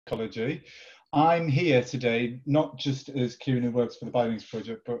Ecology. I'm here today, not just as Keiron who works for the Biolinks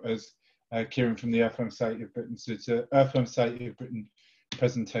Project, but as Keiron from the Earthworm Society of Britain. So it's an Earthworm Society of Britain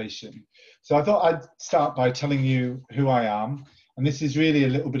presentation. So I thought I'd start by telling you who I am. And this is really a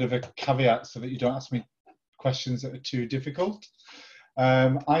little bit of a caveat so that you don't ask me questions that are too difficult.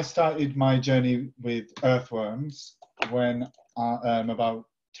 I started my journey with earthworms when about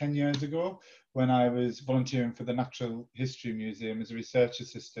 10 years ago, when I was volunteering for the Natural History Museum as a research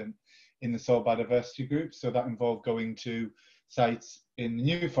assistant in the soil biodiversity group. So that involved going to sites in the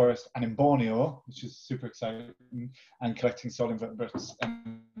New Forest and in Borneo, which is super exciting, and collecting soil invertebrates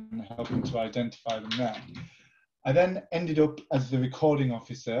and helping to identify them there. I then ended up as the recording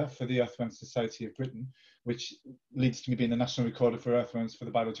officer for the Earthworm Society of Britain, which leads to me being the national recorder for earthworms for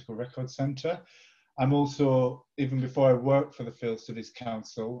the Biological Record Centre. I'm also, even before I worked for the Field Studies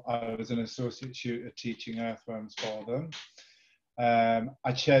Council, I was an associate tutor teaching earthworms for them.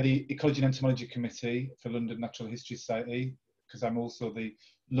 I chair the Ecology and Entomology Committee for London Natural History Society, because I'm also the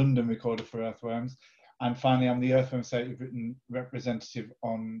London recorder for earthworms. And finally, I'm the Earthworm Society of Britain representative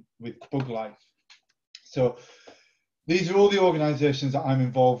with Bug Life. So these are all the organisations that I'm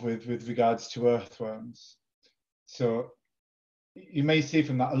involved with regards to earthworms. So you may see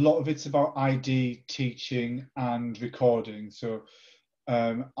from that, a lot of it's about ID, teaching and recording. So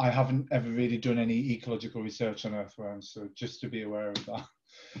I haven't ever really done any ecological research on earthworms, so just to be aware of that.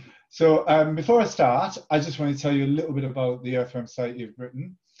 So before I start, I just want to tell you a little bit about the Earthworm Society of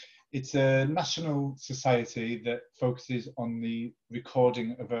Britain. It's a national society that focuses on the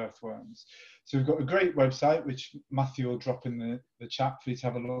recording of earthworms. So we've got a great website, which Matthew will drop in the chat for you to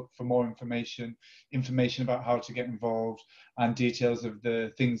have a look for more information about how to get involved and details of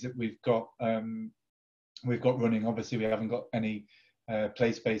the things that we've got running. Obviously, we haven't got any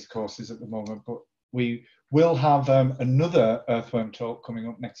place-based courses at the moment, but we will have another earthworm talk coming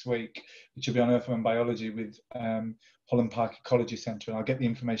up next week, which will be on earthworm biology with Holland Park Ecology Centre, and I'll get the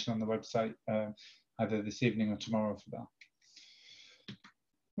information on the website either this evening or tomorrow for that.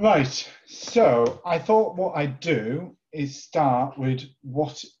 Right, so I thought what I'd do is start with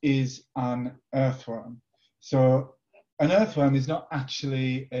what is an earthworm. So an earthworm is not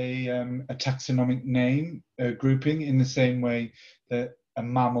actually a taxonomic name, a grouping, in the same way that a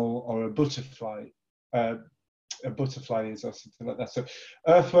mammal or a butterfly is, or something like that. So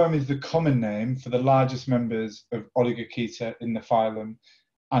earthworm is the common name for the largest members of Oligochaeta in the phylum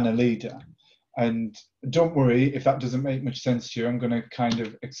Annelida. And don't worry if that doesn't make much sense to you. I'm going to kind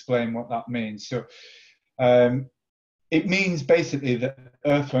of explain what that means. So it means basically that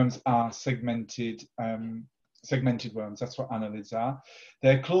earthworms are segmented worms. That's what annelids are.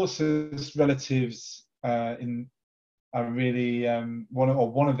 Their closest relatives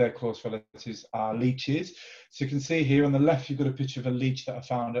one of their close relatives are leeches. So you can see here on the left, you've got a picture of a leech that I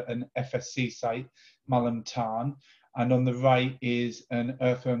found at an FSC site, Malham Tarn. And on the right is an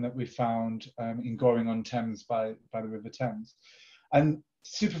earthworm that we found in Goring-on-Thames by the River Thames. And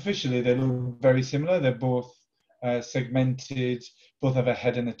superficially, they look very similar. They're both segmented, both have a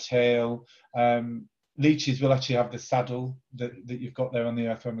head and a tail. Leeches will actually have the saddle that you've got there on the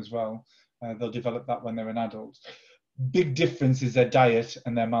earthworm as well. They'll develop that when they're an adult. Big difference is their diet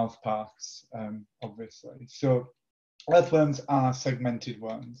and their mouth parts, obviously. So earthworms are segmented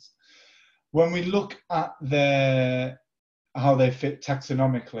worms. When we look at how they fit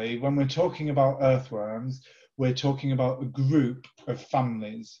taxonomically, when we're talking about earthworms, we're talking about a group of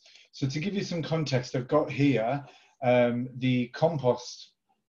families. So to give you some context, I've got here the compost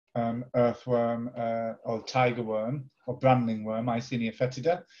earthworm or tiger worm or brambling worm, Icenia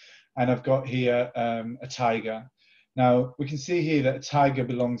fetida, and I've got here a tiger. Now we can see here that a tiger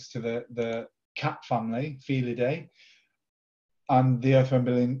belongs to the cat family, Felidae, and the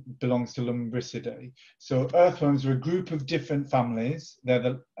earthworm belongs to Lumbricidae. So earthworms are a group of different families.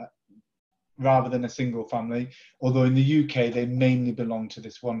 They're rather than a single family, although in the UK they mainly belong to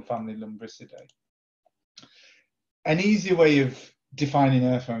this one family, Lumbricidae. An easy way of defining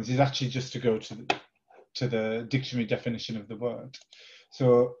earthworms is actually just to go to the dictionary definition of the word.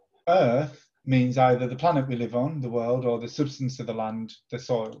 So earth means either the planet we live on, the world, or the substance of the land, the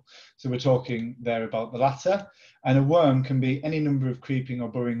soil. So we're talking there about the latter. And a worm can be any number of creeping or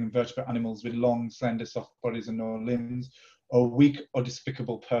burrowing invertebrate animals with long, slender, soft bodies and no limbs, or weak or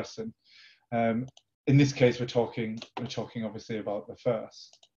despicable person. In this case, we're talking obviously about the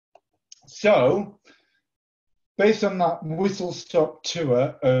first. So, based on that whistle-stop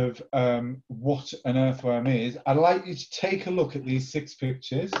tour of what an earthworm is, I'd like you to take a look at these 6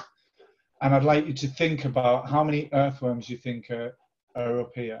 pictures. And I'd like you to think about how many earthworms you think are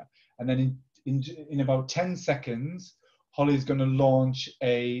up here. And then in about 10 seconds, Holly's going to launch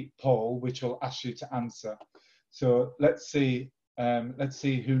a poll which will ask you to answer. So let's see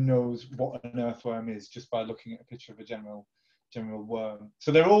who knows what an earthworm is just by looking at a picture of a general worm.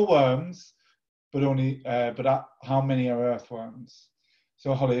 So they're all worms, but how many are earthworms?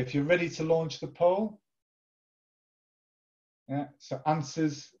 So Holly, if you're ready to launch the poll. Yeah, so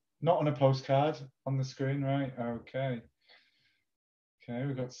answers not on a postcard on the screen, right? Okay. Okay,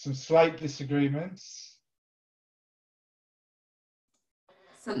 we've got some slight disagreements.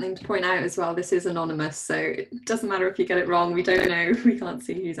 Something to point out as well, this is anonymous, so it doesn't matter if you get it wrong, we don't know, we can't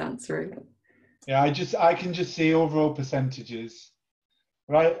see who's answering. Yeah, I can just see overall percentages.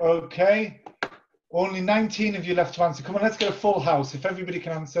 Right, okay. Only 19 of you left to answer. Come on, let's get a full house. If everybody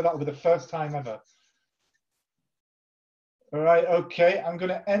can answer, that'll be the first time ever. All right, okay, I'm going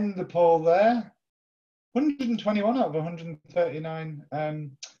to end the poll there. 121 out of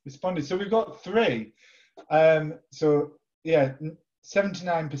 139 responded. So we've got 3. So yeah,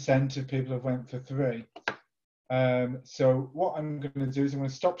 79% of people have went for 3. So what I'm going to do is I'm going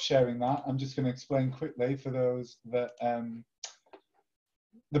to stop sharing that. I'm just going to explain quickly for those that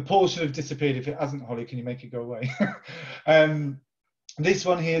the poll should have disappeared. If it hasn't, Holly, can you make it go away? This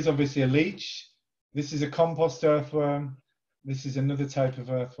one here is obviously a leech. This is a compost earthworm. This is another type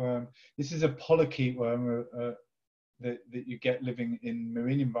of earthworm. This is a polychaete worm that you get living in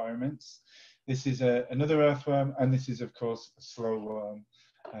marine environments. This is another earthworm, and this is, of course, a slow worm.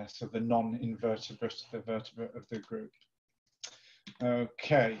 So the non-invertebrate, the vertebrate of the group.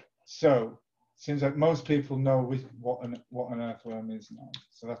 Okay, so seems like most people know what an earthworm is now,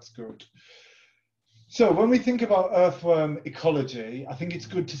 so that's good. So when we think about earthworm ecology, I think it's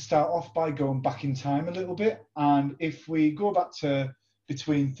good to start off by going back in time a little bit. And if we go back to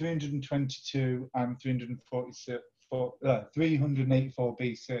between 322 and 384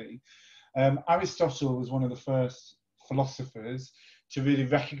 BC, Aristotle was one of the first philosophers to really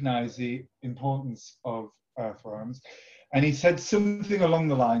recognize the importance of earthworms. And he said something along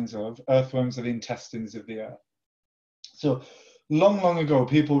the lines of, earthworms are the intestines of the earth. So long ago,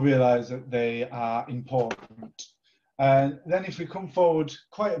 people realized that they are important. And then if we come forward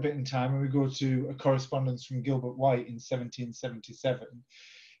quite a bit in time and we go to a correspondence from Gilbert White in 1777,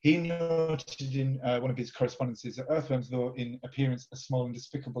 he noted in one of his correspondences that earthworms, though in appearance a small and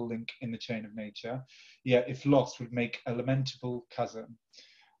despicable link in the chain of nature, yet if lost would make a lamentable chasm.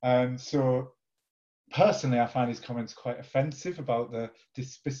 So personally, I find his comments quite offensive about the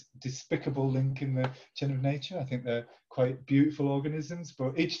despicable link in the chain of nature. I think they're quite beautiful organisms,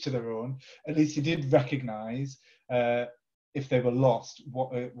 but each to their own. At least he did recognise if they were lost,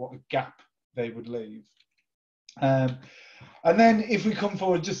 what a gap they would leave. And then if we come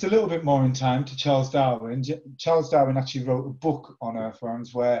forward just a little bit more in time to Charles Darwin, Charles Darwin actually wrote a book on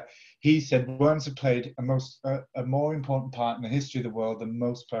earthworms where he said worms have played a more important part in the history of the world than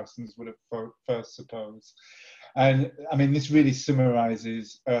most persons would have first supposed. And I mean, this really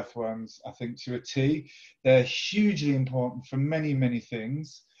summarises earthworms, I think, to a T. They're hugely important for many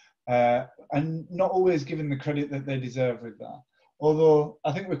things, and not always given the credit that they deserve with that. Although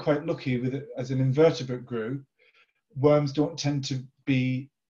I think we're quite lucky with it as an invertebrate group. Worms don't tend to be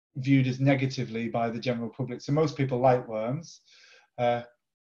viewed as negatively by the general public. So most people like worms,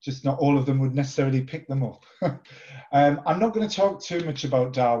 just not all of them would necessarily pick them up. I'm not going to talk too much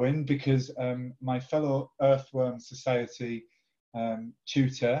about Darwin because my fellow Earthworm Society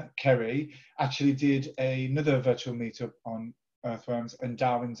tutor, Kerry, actually did another virtual meetup on earthworms and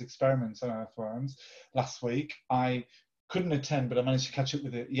Darwin's experiments on earthworms last week. I couldn't attend, but I managed to catch up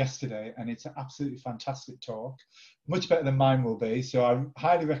with it yesterday, and it's an absolutely fantastic talk, much better than mine will be. So I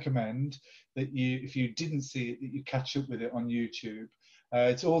highly recommend that if you didn't see it, that you catch up with it on YouTube.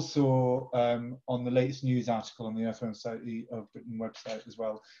 It's also on the latest news article on the Earthworm Society of Britain website as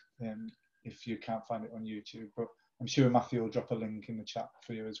well, if you can't find it on YouTube. But I'm sure Matthew will drop a link in the chat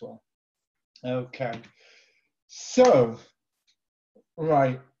for you as well. Okay, so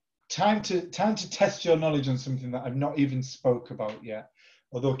right. Time to test your knowledge on something that I've not even spoke about yet,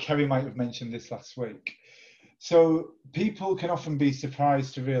 although Kerry might have mentioned this last week. So people can often be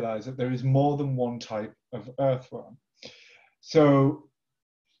surprised to realise that there is more than one type of earthworm. So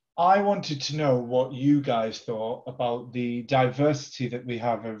I wanted to know what you guys thought about the diversity that we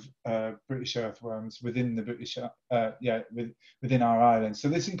have of British earthworms within the British, within our island. So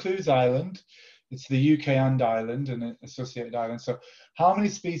this includes Ireland. It's the UK and Ireland and associated islands. So how many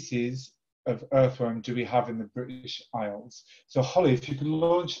species of earthworm do we have in the British Isles? So Holly, if you could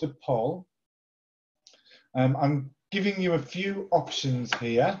launch the poll. I'm giving you a few options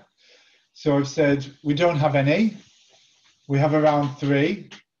here. So I've said we don't have any. We have around 3,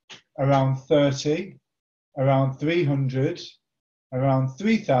 around 30, around 300, around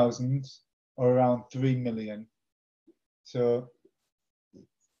 3,000, or around 3 million. So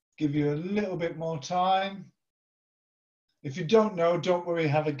give you a little bit more time. If you don't know, don't worry,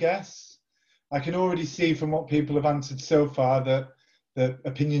 have a guess. I can already see from what people have answered so far that the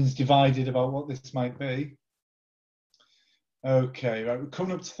opinions divided about what this might be. Okay, right, we're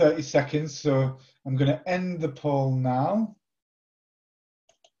coming up to 30 seconds, so I'm going to end the poll now.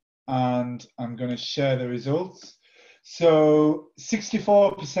 And I'm going to share the results. So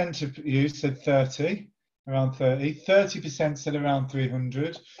 64% of you said 30, around 30. 30% said around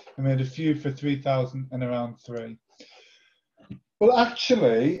 300. I made a few for 3,000 and around 3. Well,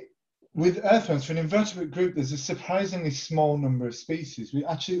 actually, with earthworms, for an invertebrate group, there's a surprisingly small number of species. We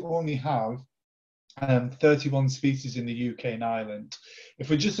actually only have 31 species in the UK and Ireland. If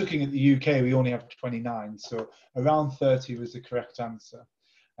we're just looking at the UK, we only have 29, so around 30 was the correct answer.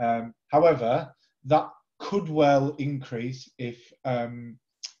 However, that could well increase if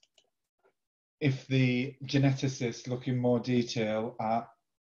the geneticists look in more detail at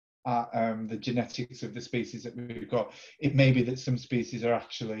the genetics of the species that we've got. It may be that some species are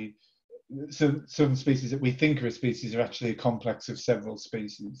actually, some species that we think are a species are actually a complex of several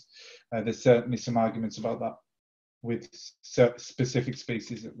species. There's certainly some arguments about that with specific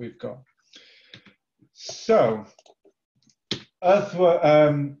species that we've got. So,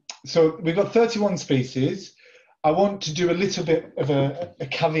 so we've got 31 species. I want to do a little bit of a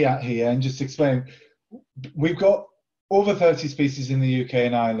caveat here and just explain. We've got over 30 species in the UK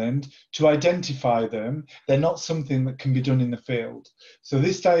and Ireland. To identify them, they're not something that can be done in the field. So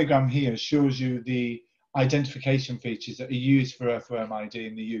this diagram here shows you the identification features that are used for Earthworm ID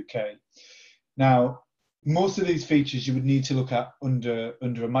in the UK. Now, most of these features you would need to look at under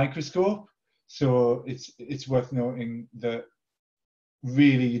a microscope. So it's worth noting that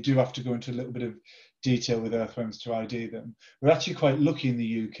really you do have to go into a little bit of detail with earthworms to ID them. We're actually quite lucky in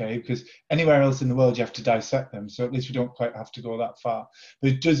the UK because anywhere else in the world you have to dissect them, so at least we don't quite have to go that far.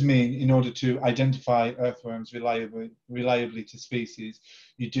 But it does mean in order to identify earthworms reliably to species,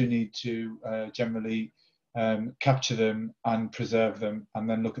 you do need to generally capture them and preserve them, and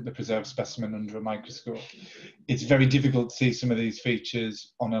then look at the preserved specimen under a microscope. It's very difficult to see some of these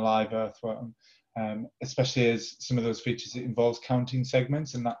features on a live earthworm. Especially as some of those features, it involves counting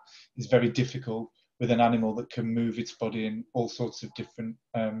segments, and that is very difficult with an animal that can move its body in all sorts of different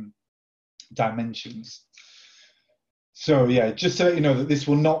dimensions. So yeah, just to let you know that this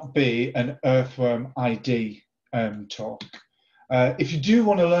will not be an Earthworm ID talk. If you do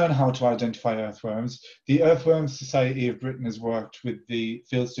want to learn how to identify earthworms, the Earthworm Society of Britain has worked with the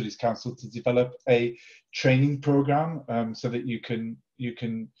Field Studies Council to develop a training program so that you can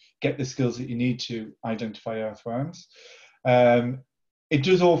get the skills that you need to identify earthworms. It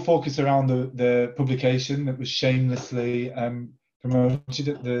does all focus around the publication that was shamelessly promoted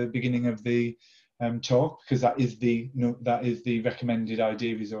at the beginning of the talk, because that is the recommended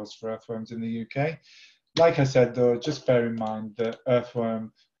ID resource for earthworms in the UK. Like I said, though, just bear in mind that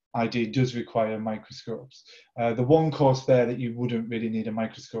Earthworm ID does require microscopes. The one course there that you wouldn't really need a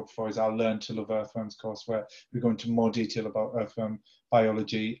microscope for is our Learn to Love Earthworms course, where we go into more detail about earthworm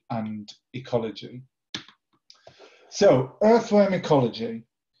biology and ecology. So, earthworm ecology.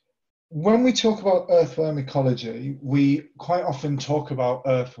 When we talk about earthworm ecology, we quite often talk about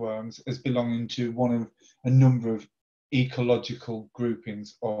earthworms as belonging to one of a number of ecological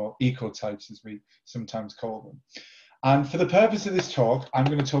groupings, or ecotypes as we sometimes call them. And for the purpose of this talk, I'm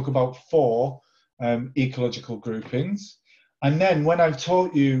going to talk about 4 ecological groupings. And then when I've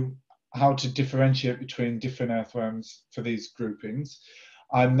taught you how to differentiate between different earthworms for these groupings,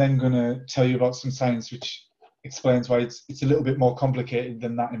 I'm then going to tell you about some science which explains why it's a little bit more complicated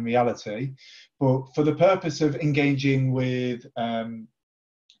than that in reality. But for the purpose of engaging with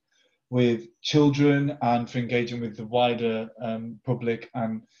children and for engaging with the wider public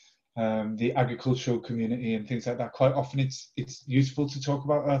and the agricultural community and things like that, quite often it's useful to talk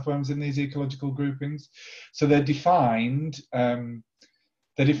about earthworms in these ecological groupings. So they're defined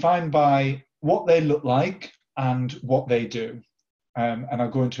by what they look like and what they do. And I'll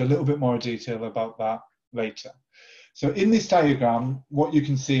go into a little bit more detail about that later. So in this diagram, what you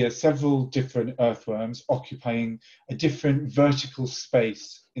can see are several different earthworms occupying a different vertical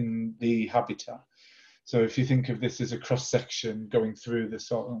space in the habitat. So if you think of this as a cross-section going through the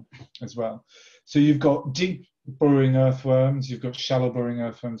soil as well. So you've got deep burrowing earthworms, you've got shallow burrowing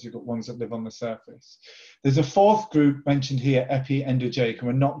earthworms, you've got ones that live on the surface. There's a 4th group mentioned here, epiendogeic, and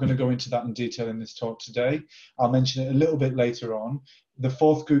we're not going to go into that in detail in this talk today. I'll mention it a little bit later on. The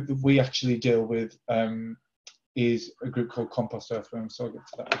 4th group that we actually deal with is a group called compost earthworms, so I'll get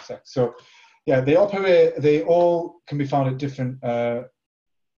to that in a sec. So Yeah, they operate. They all can be found at different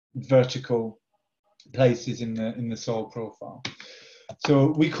vertical places in the soil profile.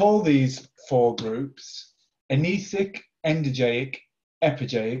 So we call these 4 groups: anesic, endogeic,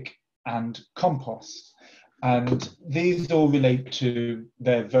 epigeic, and compost. And these all relate to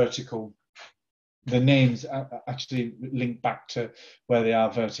their vertical. The names actually link back to where they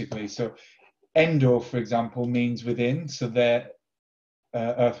are vertically. So endo, for example, means within, so they're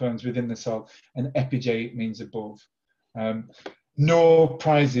earthworms within the soil, and epigeic means above. No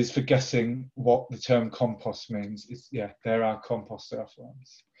prizes for guessing what the term compost means. There are compost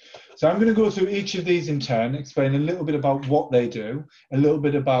earthworms. So I'm going to go through each of these in turn, explain a little bit about what they do, a little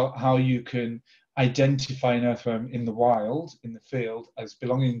bit about how you can identify an earthworm in the wild, in the field, as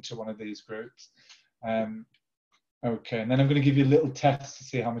belonging to one of these groups. Okay, and then I'm going to give you a little test to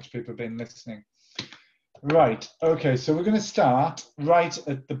see how much people have been listening. Right, okay, so we're going to start right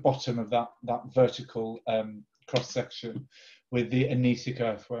at the bottom of that vertical cross-section with the anesic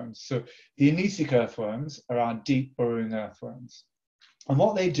earthworms. So the anesic earthworms are our deep burrowing earthworms. And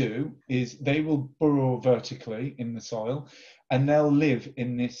what they do is they will burrow vertically in the soil, and they'll live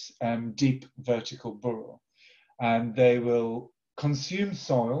in this deep vertical burrow. And they will consume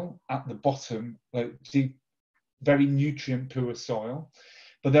soil at the bottom, like deep, very nutrient poor soil.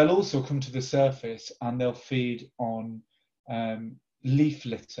 But they'll also come to the surface and they'll feed on leaf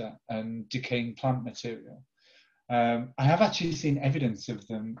litter and decaying plant material. I have actually seen evidence of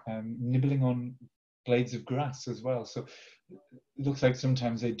them nibbling on blades of grass as well. So it looks like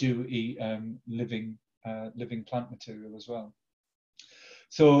sometimes they do eat living plant material as well.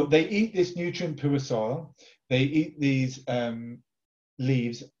 So they eat this nutrient poor soil. They eat these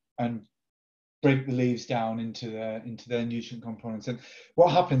leaves and break the leaves down into their nutrient components. And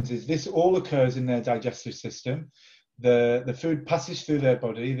what happens is this all occurs in their digestive system. The food passes through their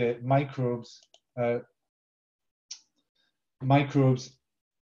body. The microbes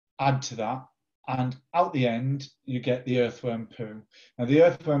add to that, and out the end you get the earthworm poo. Now the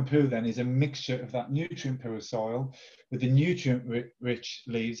earthworm poo then is a mixture of that nutrient poor soil with the nutrient rich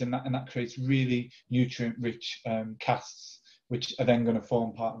leaves, and that creates really nutrient rich casts, which are then going to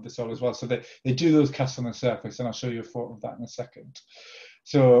form part of the soil as well. So they do those casts on the surface, and I'll show you a photo of that in a second.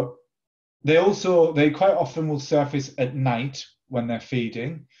 So they quite often will surface at night when they're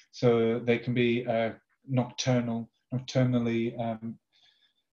feeding, so they can be nocturnally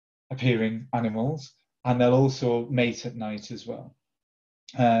appearing animals, and they'll also mate at night as well.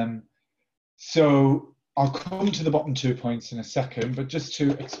 So I'll come to the bottom 2 points in a second, but just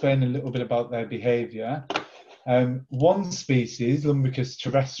to explain a little bit about their behaviour. One species, Lumbricus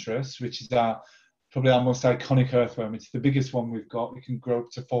terrestris, which is probably our most iconic earthworm, it's the biggest one we've got, it can grow up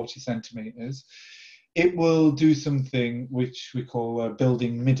to 40 centimetres. It will do something which we call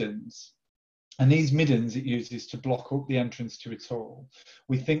building middens. And these middens it uses to block up the entrance to its hole.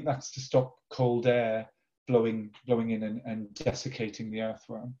 We think that's to stop cold air blowing in and desiccating the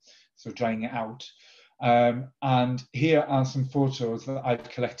earthworm, so drying it out. And here are some photos that I've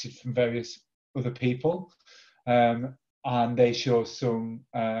collected from various other people. And they show some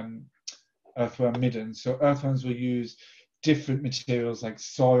earthworm middens. So earthworms will use different materials like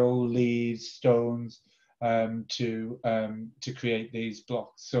soil, leaves, stones to create these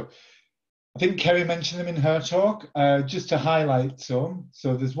blocks. So I think Kerry mentioned them in her talk. Just to highlight some,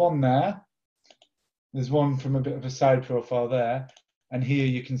 so there's one there. There's one from a bit of a side profile there, and here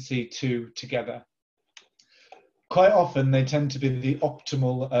you can see 2 together. Quite often they tend to be the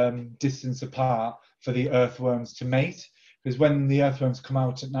optimal distance apart for the earthworms to mate, because when the earthworms come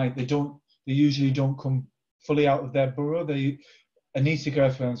out at night, they usually don't come fully out of their burrow. Anesic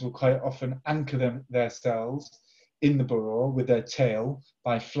earthworms will quite often anchor their cells in the burrow with their tail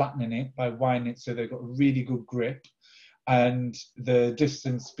by flattening it, by winding it so they've got a really good grip. And the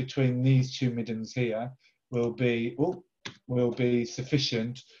distance between these 2 middens here will be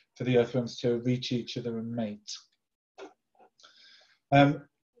sufficient for the earthworms to reach each other and mate.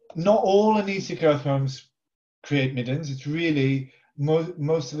 Not all anesic earthworms create middens. It's really,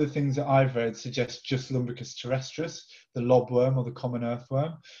 most of the things that I've read suggest just Lumbricus terrestris, the lobworm or the common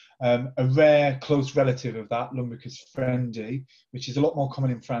earthworm. A rare close relative of that, Lumbricus frendi, which is a lot more common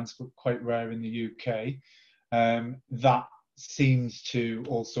in France but quite rare in the UK, that seems to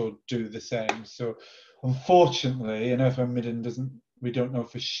also do the same. So unfortunately, an earthworm midden we don't know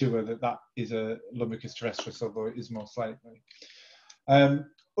for sure that is a Lumbricus terrestris, although it is most likely.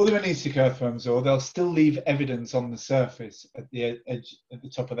 Other anesic earthworms, though, they'll still leave evidence on the surface at the edge, at the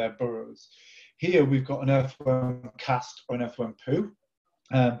top of their burrows. Here we've got an earthworm cast or an earthworm poo,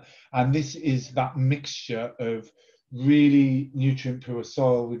 and this is that mixture of really nutrient poor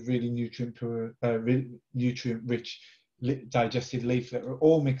soil with really nutrient poor, nutrient rich digested leaf litter,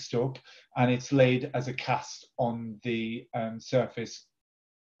 all mixed up, and it's laid as a cast on the surface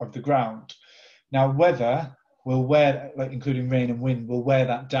of the ground. Now, weather will wear, like including rain and wind, will wear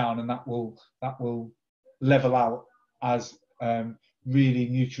that down, and that will level out as really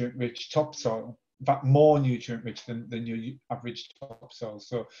nutrient rich topsoil. In fact, more nutrient rich than your average topsoil.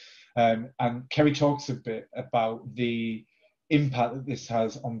 So, and Kerry talks a bit about the impact that this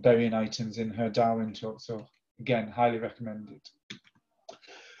has on burying items in her Darwin talk. So again, highly recommended.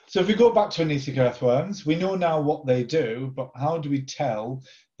 So if we go back to anesic earthworms, we know now what they do, but how do we tell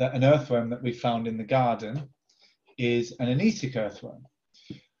that an earthworm that we found in the garden is an anesic earthworm?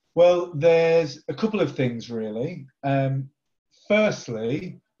 Well, there's a couple of things really.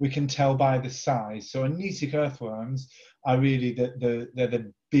 Firstly, we can tell by the size. So anesic earthworms are really they're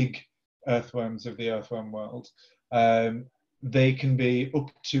the big earthworms of the earthworm world. They can be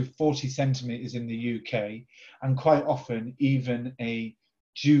up to 40 centimetres in the UK, and quite often even a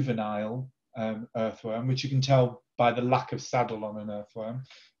juvenile earthworm, which you can tell by the lack of saddle on an earthworm,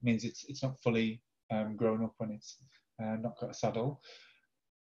 means it's not fully grown up when it's not got a saddle.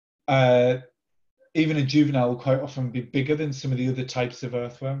 Even a juvenile will quite often be bigger than some of the other types of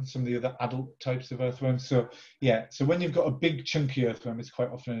earthworms, some of the other adult types of earthworms. So yeah, so when you've got a big chunky earthworm, it's quite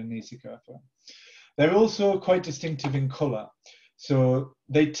often an anesic earthworm. They're also quite distinctive in colour. So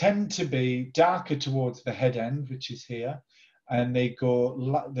they tend to be darker towards the head end, which is here, and they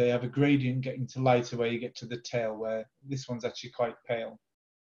have a gradient getting to lighter where you get to the tail, where this one's actually quite pale.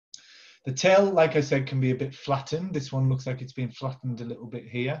 The tail, like I said, can be a bit flattened. This one looks like it's been flattened a little bit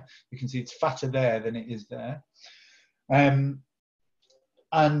here. You can see it's fatter there than it is there. And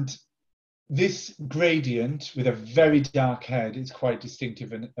this gradient with a very dark head is quite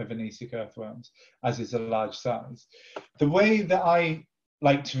distinctive of anesic earthworms, as is a large size. The way that I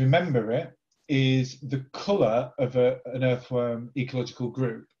like to remember it is the colour of an earthworm ecological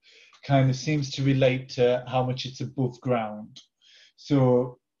group kind of seems to relate to how much it's above ground.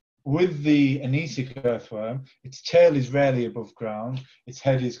 So with the anesic earthworm, its tail is rarely above ground, its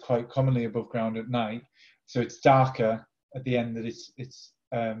head is quite commonly above ground at night, so it's darker at the end that it's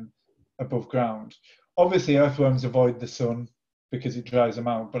above ground. Obviously, earthworms avoid the sun because it dries them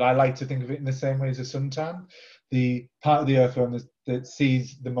out, but I like to think of it in the same way as a suntan. The part of the earthworm that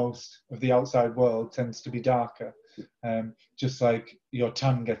sees the most of the outside world tends to be darker, just like your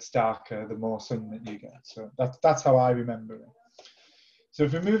tan gets darker the more sun that you get. So that's how I remember it. So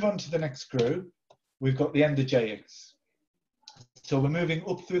if we move on to the next group, we've got the endogeics. So we're moving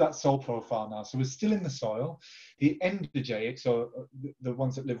up through that soil profile now. So we're still in the soil. The endogeics, or the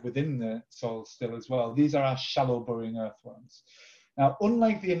ones that live within the soil still as well, these are our shallow burrowing earthworms. Now,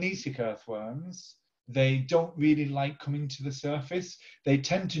 unlike the anesic earthworms, they don't really like coming to the surface. They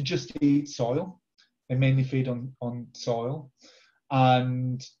tend to just eat soil. They mainly feed on soil.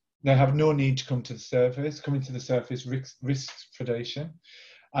 And they have no need to come to the surface. Coming to the surface risks predation.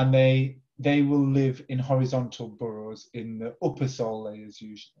 And they will live in horizontal burrows in the upper soil layers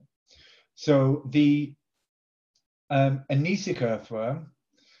usually. So the anesic earthworm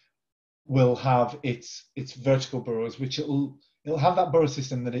will have its vertical burrows, which it'll have that burrow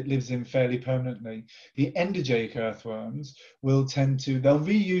system that it lives in fairly permanently. The endogeic earthworms will they'll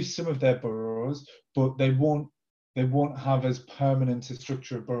reuse some of their burrows, but they won't have as permanent a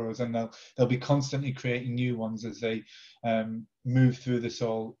structure of burrows, and they'll be constantly creating new ones as they move through the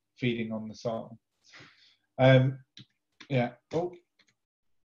soil, feeding on the soil.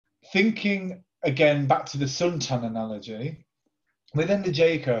 Thinking again back to the suntan analogy, with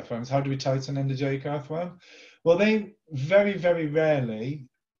endogeic earthworms, how do we tell it's an endogeic earthworm? Well, they very, very rarely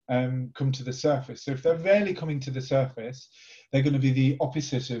come to the surface. So if they're rarely coming to the surface, they're going to be the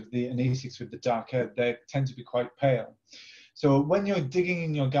opposite of the anesics with the dark head. They tend to be quite pale. So when you're digging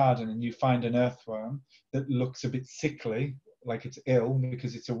in your garden and you find an earthworm that looks a bit sickly, like it's ill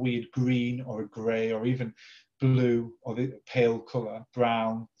because it's a weird green or a grey or even blue or the pale colour,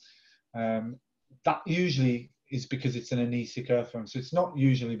 brown, that usually is because it's an anesic earthworm. So it's not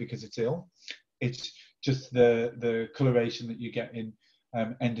usually because it's ill. It's just the coloration that you get in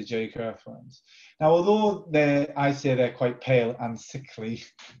endogeic earthworms. Now, although I say they're quite pale and sickly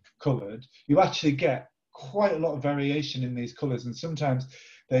coloured, you actually get quite a lot of variation in these colours, and sometimes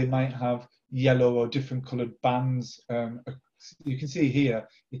they might have yellow or different coloured bands. You can see here,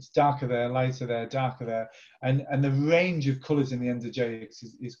 it's darker there, lighter there, darker there, and the range of colours in the endogeics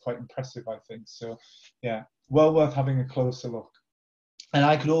is quite impressive, I think. So yeah, well worth having a closer look. And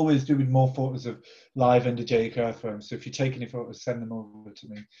I could always do with more photos of live endogeic earthworms. So if you take any photos, send them over to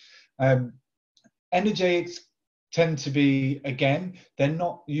me. Endogeics tend to be, again, they're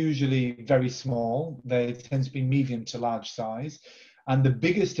not usually very small. They tend to be medium to large size. And the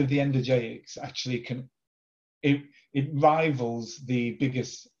biggest of the endogeics actually it rivals the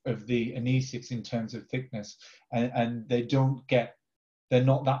biggest of the anisics in terms of thickness. And they're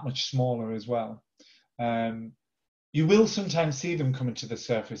not that much smaller as well. You will sometimes see them coming to the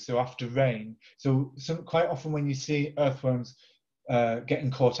surface, so after rain. So quite often when you see earthworms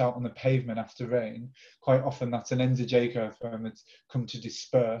getting caught out on the pavement after rain, quite often that's an endogeic earthworm that's come to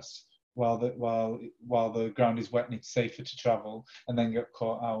disperse while the ground is wet and it's safer to travel, and then get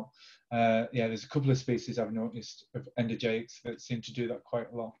caught out. Yeah, there's a couple of species I've noticed of endogeics that seem to do that quite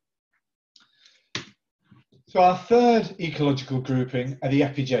a lot. So our third ecological grouping are the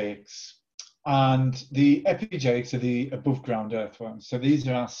epigeics. And the epigeics are the above ground earthworms. So these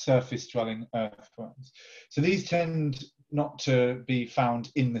are our surface dwelling earthworms. So these tend not to be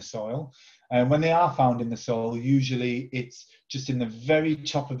found in the soil. And when they are found in the soil, usually it's just in the very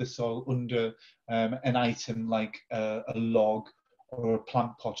top of the soil under an item like a log or a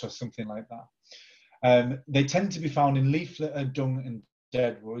plant pot or something like that. They tend to be found in leaf litter, dung and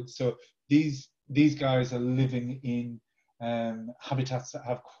deadwood. So these guys are living in habitats that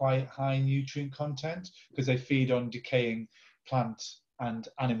have quite high nutrient content because they feed on decaying plant and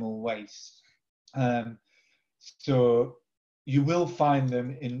animal waste. So you will find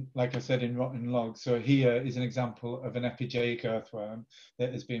them in, like I said, in rotten logs. So here is an example of an epigeic earthworm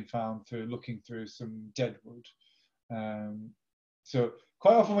that has been found through looking through some deadwood. So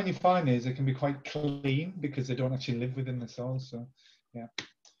quite often when you find these, they can be quite clean because they don't actually live within the soil. So yeah.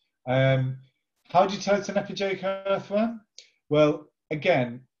 How do you tell it's an epigeic earthworm? Well,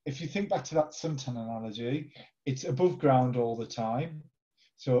 again, if you think back to that suntan analogy, it's above ground all the time.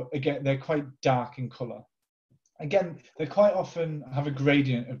 So again, they're quite dark in colour. Again, they quite often have a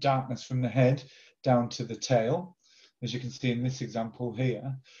gradient of darkness from the head down to the tail, as you can see in this example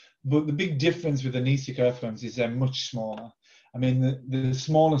here. But the big difference with anisic earthworms is they're much smaller. I mean, the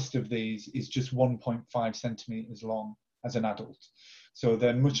smallest of these is just 1.5 centimetres long as an adult. So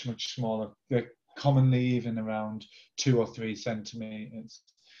they're much, much smaller. They're commonly even around 2 or 3 centimetres.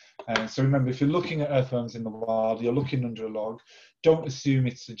 So remember, if you're looking at earthworms in the wild, you're looking under a log, don't assume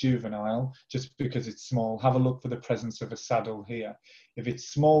it's a juvenile just because it's small. Have a look for the presence of a saddle here. If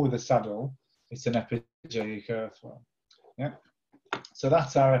it's small with a saddle, it's an epigeic earthworm. Yeah. So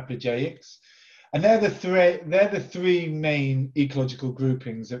that's our epigeics. And they're the three main ecological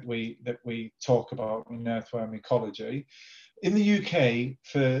groupings that we talk about in earthworm ecology. In the UK,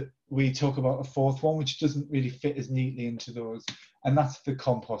 we talk about a fourth one, which doesn't really fit as neatly into those, and that's the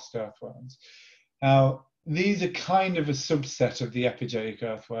compost earthworms. Now, these are kind of a subset of the epigeic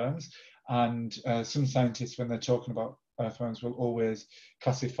earthworms, and some scientists, when they're talking about earthworms, will always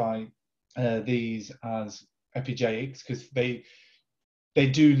classify these as epigeics because they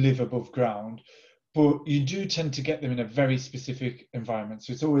do live above ground, but you do tend to get them in a very specific environment.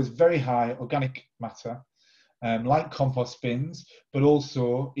 So it's always very high organic matter, like compost bins, but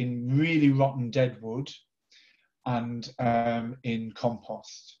also in really rotten deadwood and in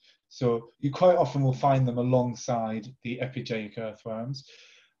compost. So you quite often will find them alongside the epigeic earthworms.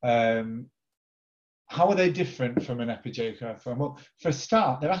 How are they different from an epigeic earthworm? Well, for a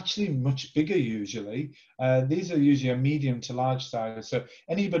start, they're actually much bigger usually. These are usually a medium to large size. So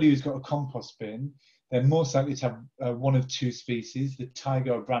anybody who's got a compost bin, they're most likely to have one of two species, the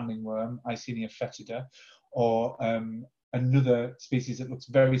tiger or branding worm, Icenia fetida, or another species that looks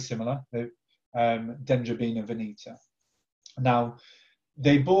very similar, the Dendrobina veneta. Now,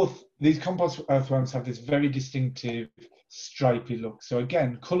 these compost earthworms have this very distinctive stripy look. So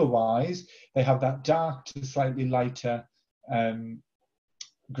again, colour-wise, they have that dark to slightly lighter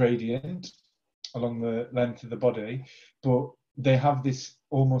gradient along the length of the body, but they have this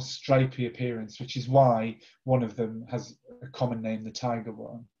almost stripy appearance, which is why one of them has a common name, the tiger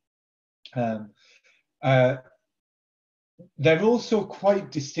worm. They're also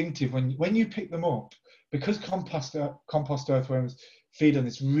quite distinctive when you pick them up, because compost earthworms feed on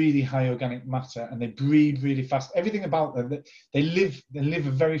this really high organic matter and they breed really fast. Everything about them, they live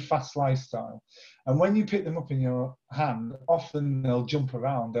a very fast lifestyle. And when you pick them up in your hand, often they'll jump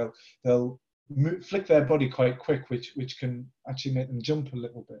around. They'll flick their body quite quick, which can actually make them jump a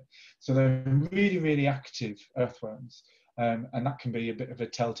little bit. So they're really, really active earthworms, and that can be a bit of a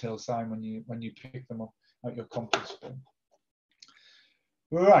telltale sign when you pick them up at your compost bin.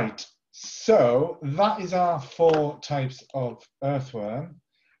 Right. So that is our 4 types of earthworm.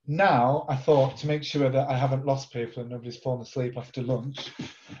 Now, I thought, to make sure that I haven't lost people and nobody's fallen asleep after lunch,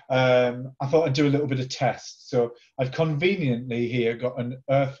 I thought I'd do a little bit of test. So I've conveniently here got an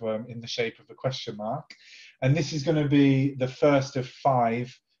earthworm in the shape of a question mark. And this is going to be the first of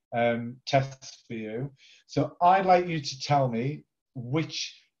 5 tests for you. So I'd like you to tell me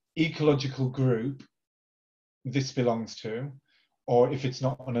which ecological group this belongs to, or if it's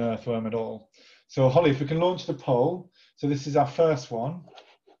not an earthworm at all. So Holly, if we can launch the poll. So this is our first one.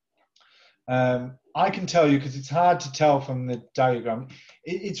 I can tell you, because it's hard to tell from the diagram,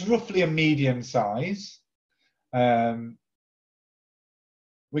 it's roughly a medium size. We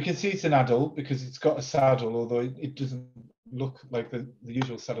can see it's an adult because it's got a saddle, although it doesn't look like the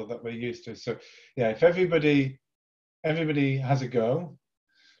usual saddle that we're used to. So yeah, if everybody has a go,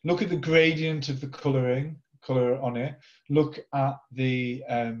 look at the gradient of the color on it. Look at the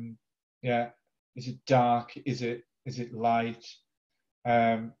yeah, is it dark? Is it light?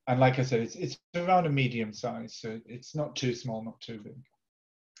 And like I said, it's around a medium size, so it's not too small, not too big.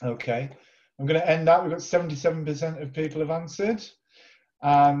 Okay, I'm going to end that. We've got 77% of people have answered,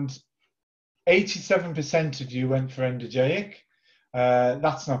 and 87% of you went for endogeic.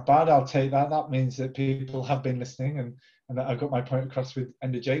 That's not bad. I'll take that. That means that people have been listening, and that I got my point across with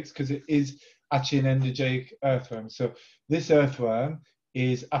endogeics, because it is actually an endogeic earthworm. So this earthworm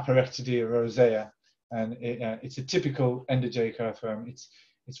is Aparectidae rosea, and it's a typical endogeic earthworm. It's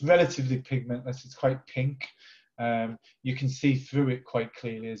relatively pigmentless. It's quite pink. You can see through it quite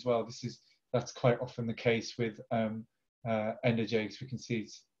clearly as well. That's quite often the case with endogeics. We can see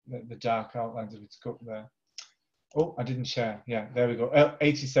the dark outlines of its gut there. Oh, I didn't share. Yeah, there we go.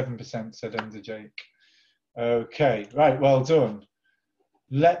 87% said endogeic. Okay, right, well done.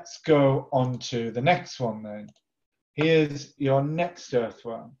 Let's go on to the next one then. Here's your next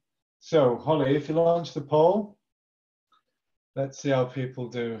earthworm. So, Holly, if you launch the poll, let's see how people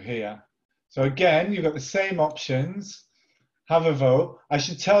do here. So again, you've got the same options. Have a vote. I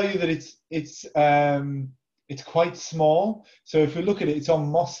should tell you that it's quite small. So if we look at it, it's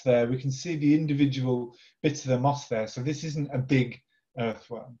on moss there. We can see the individual bits of the moss there. So this isn't a big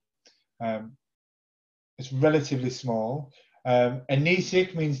earthworm. It's relatively small.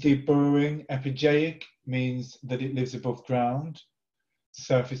 Anesic means deep burrowing. Epigeic means that it lives above ground.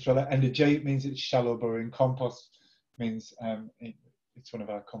 Surface dweller. Endogeic means it's shallow burrowing. Compost means it's one of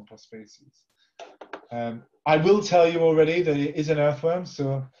our compost species. I will tell you already that it is an earthworm,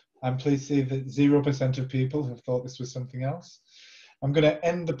 so I'm pleased to see that 0% of people have thought this was something else. I'm going to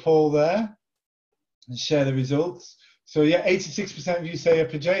end the poll there and share the results. So yeah, 86% of you say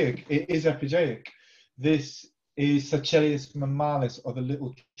epigeic. It is epigeic. This is Sachelius mammalis, or the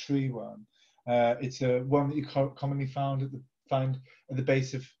little tree worm. It's a worm that you commonly find at the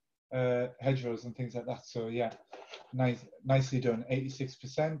base of hedgerows and things like that. So yeah, nicely done,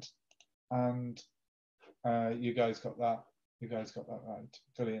 86%, and you guys got that. You guys got that right.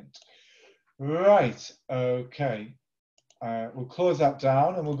 Brilliant. Right. Okay. We'll close that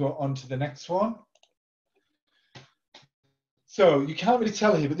down and we'll go on to the next one. So you can't really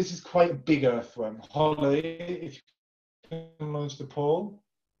tell here, but this is quite a big earthworm. Holly, if you can launch the poll.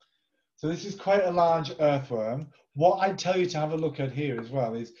 So this is quite a large earthworm. What I'd tell you to have a look at here as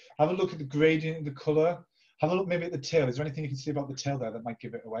well is have a look at the gradient of the colour. Have a look maybe at the tail. Is there anything you can see about the tail there that might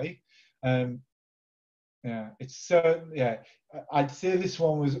give it away? Yeah, it's yeah. I'd say this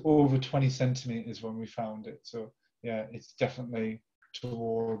one was over 20 centimeters when we found it. So yeah, it's definitely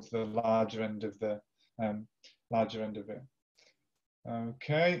towards the larger end of the it.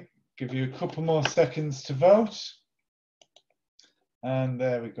 Okay, give you a couple more seconds to vote. And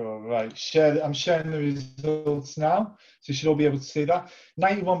there we go. Right, I'm sharing the results now, so you should all be able to see that.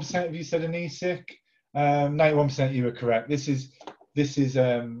 91% of you said anesic. 91% of you were correct. This is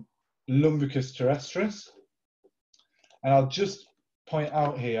Lumbricus terrestris. And I'll just point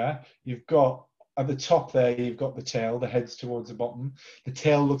out here, you've got at the top there, you've got the tail, the head's towards the bottom. The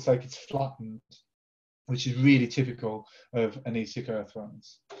tail looks like it's flattened, which is really typical of anesic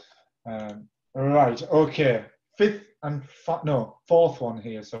earthworms. Right, okay. Fourth one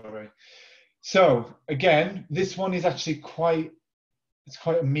here, sorry. So again, this one is actually quite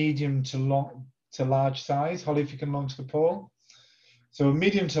a medium to large size. Holly, if you can launch the poll. So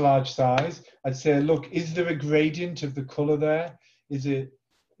medium to large size, I'd say, look, is there a gradient of the colour there? Is it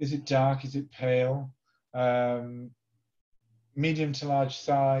dark? Is it pale? Medium to large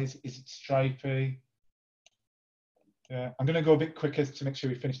size, is it stripy? Yeah, I'm going to go a bit quicker to make sure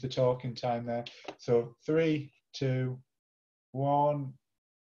we finish the talk in time there. So 3, 2, 1,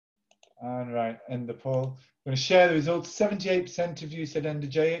 and right, end the poll. I'm going to share the results. 78% of you said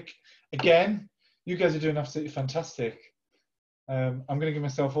endogeic. Again, you guys are doing absolutely fantastic. I'm going to give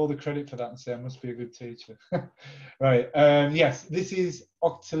myself all the credit for that and say I must be a good teacher. Right, yes, this is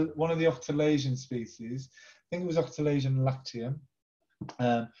one of the Octalasian species. I think it was Octalasian lacteum,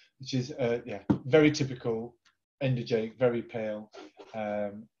 which is yeah, very typical endogeic, very pale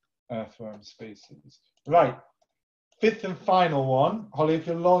earthworm species. Right, fifth and final one. Holly, if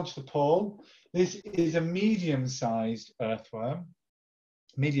you'll launch the poll. This is a medium-sized earthworm,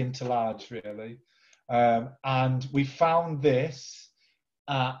 medium to large, really. And we found this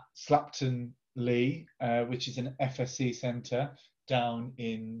at Slapton Lee, which is an FSC centre down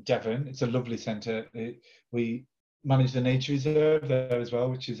in Devon. It's a lovely centre. We manage the nature reserve there as well,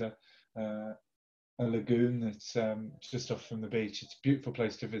 which is a lagoon that's just off from the beach. It's a beautiful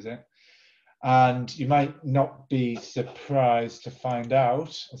place to visit. And you might not be surprised to find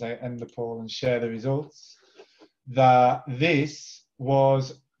out, as I end the poll and share the results, that this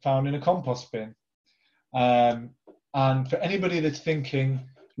was found in a compost bin. And for anybody that's thinking,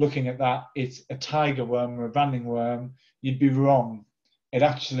 looking at that, it's a tiger worm or a banding worm, you'd be wrong. It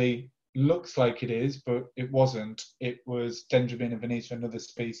actually looks like it is, but it wasn't. It was Dendrobium veneta, another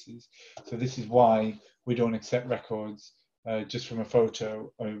species. So this is why we don't accept records just from a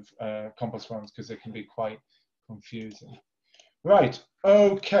photo of compost worms, because they can be quite confusing. Right,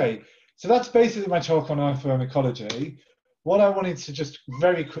 okay. So that's basically my talk on earthworm ecology. What I wanted to just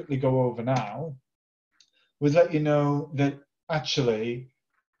very quickly go over now was let you know that actually,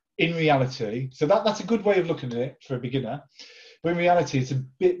 in reality, so that's a good way of looking at it for a beginner, but in reality, it's a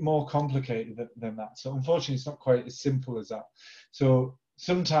bit more complicated than that. So unfortunately, it's not quite as simple as that. So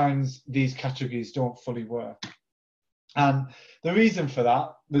sometimes these categories don't fully work. And the reason for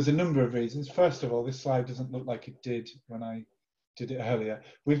that, there's a number of reasons. First of all, this slide doesn't look like it did when I did it earlier.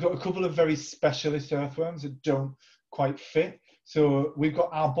 We've got a couple of very specialist earthworms that don't quite fit. So we've got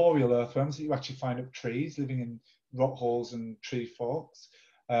arboreal earthworms that you actually find up trees, living in rot holes and tree forks.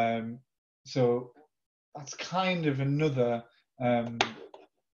 So that's kind of another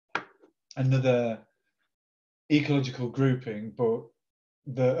ecological grouping, but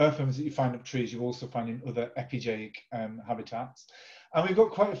the earthworms that you find up trees, you also find in other epigeic habitats. And we've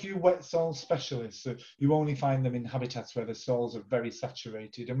got quite a few wet soil specialists, so you only find them in habitats where the soils are very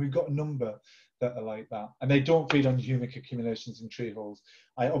saturated. And we've got a number that are like that. And they don't feed on humic accumulations in tree holes.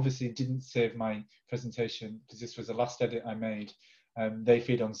 I obviously didn't save my presentation because this was the last edit I made. They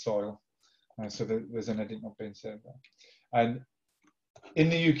feed on soil. So there's an edit not being saved there. And in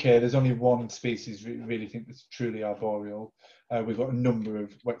the UK, there's only one species we really think that's truly arboreal. We've got a number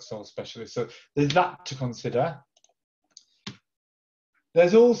of wet soil specialists. So there's that to consider.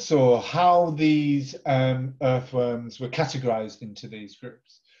 There's also how these earthworms were categorized into these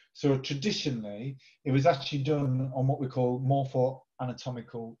groups. So traditionally, it was actually done on what we call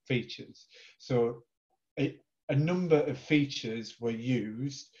morpho-anatomical features. So a number of features were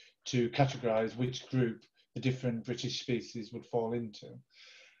used to categorize which group the different British species would fall into.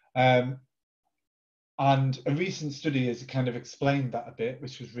 And a recent study has kind of explained that a bit,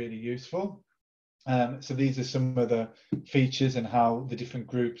 which was really useful. So these are some of the features and how the different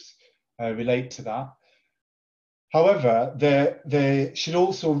groups relate to that. However, they should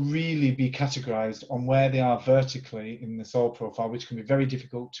also really be categorized on where they are vertically in the soil profile, which can be very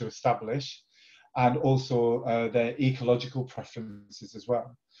difficult to establish, and also their ecological preferences as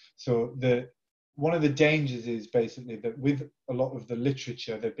well. So one of the dangers is basically that with a lot of the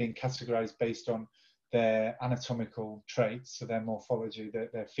literature, they're being categorized based on their anatomical traits, so their morphology,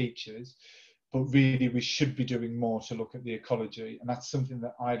 their features. But really, we should be doing more to look at the ecology, and that's something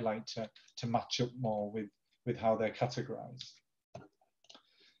that I'd like to match up more with how they're categorized.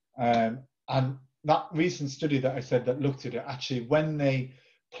 And that recent study that I said that looked at it, actually, when they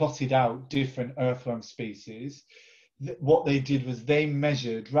plotted out different earthworm species, what they did was they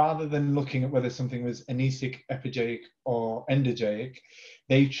measured, rather than looking at whether something was anesic, epigeic, or endogeic,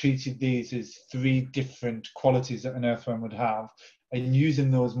 they treated these as three different qualities that an earthworm would have. And using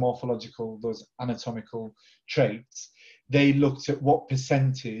those morphological, those anatomical traits, they looked at what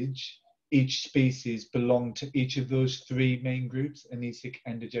percentage each species belonged to each of those three main groups, anesic,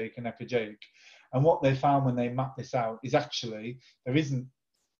 endogeic, and epigeic. And what they found when they mapped this out is actually,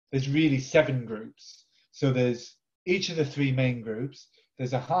 there's really 7 groups. So there's each of the 3 main groups,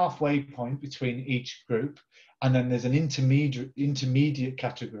 there's a halfway point between each group, and then there's an intermediate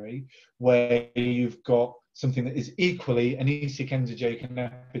category where you've got something that is equally anesic, endogeic, and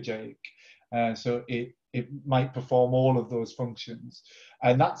epigeic. So it might perform all of those functions.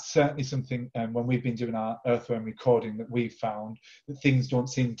 And that's certainly something when we've been doing our earthworm recording that we've found, that things don't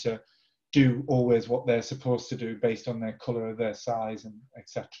seem to do always what they're supposed to do based on their colour, their size, and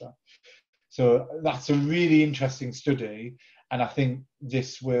etc. So that's a really interesting study, and I think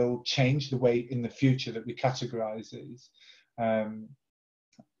this will change the way in the future that we categorise these.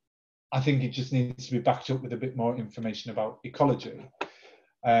 I think it just needs to be backed up with a bit more information about ecology.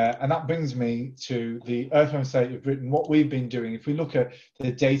 And that brings me to the Earthworm Society of Britain. What we've been doing, if we look at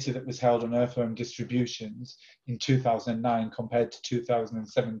the data that was held on earthworm distributions in 2009 compared to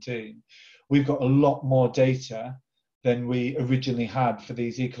 2017, we've got a lot more data than we originally had for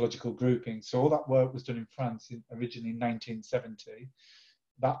these ecological groupings. So all that work was done in France originally in 1970.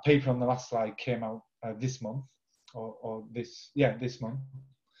 That paper on the last slide came out this month, this month.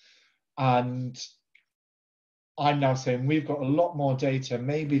 And I'm now saying we've got a lot more data.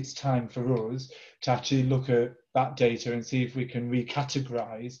 Maybe it's time for us to actually look at that data and see if we can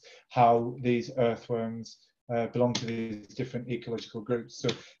recategorize how these earthworms belong to these different ecological groups. So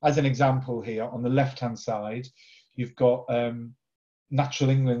as an example here, on the left-hand side, you've got Natural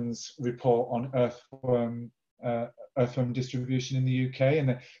England's report on earthworm distribution in the UK,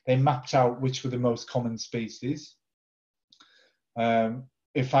 and they mapped out which were the most common species.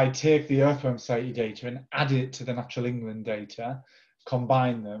 If I take the Earthworm Society data and add it to the Natural England data,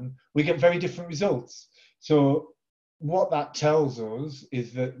 combine them, we get very different results. So what that tells us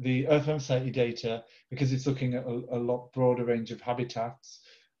is that the Earthworm Society data, because it's looking at a lot broader range of habitats,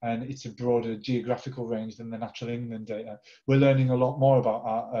 and it's a broader geographical range than the Natural England data, we're learning a lot more about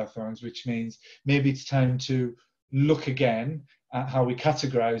our earthworms, which means maybe it's time to look again at how we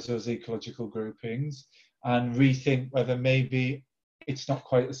categorize those ecological groupings and rethink whether maybe it's not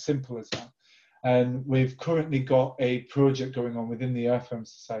quite as simple as that. And we've currently got a project going on within the Earthworm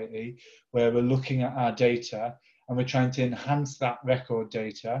Society where we're looking at our data and we're trying to enhance that record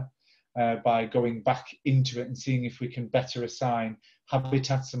data by going back into it and seeing if we can better assign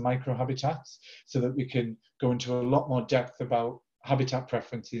habitats and microhabitats so that we can go into a lot more depth about habitat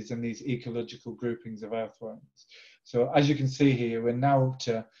preferences and these ecological groupings of earthworms. So as you can see here, we're now up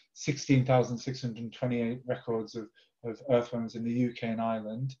to 16,628 records of earthworms in the UK and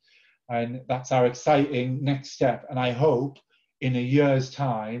Ireland. And that's our exciting next step. And I hope in a year's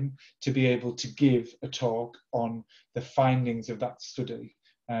time to be able to give a talk on the findings of that study.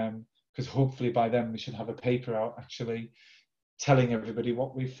 Because hopefully by then we should have a paper out actually telling everybody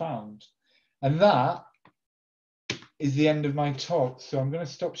what we found. And that is the end of my talk. So I'm going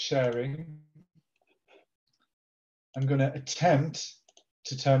to stop sharing. I'm going to attempt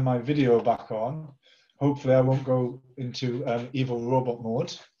to turn my video back on. Hopefully I won't go into evil robot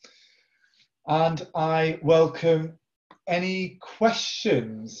mode. And I welcome any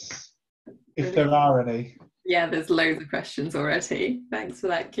questions, if there are any. Yeah, there's loads of questions already. Thanks for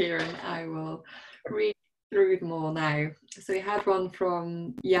that, Keiron. I will read through them all now. So we had one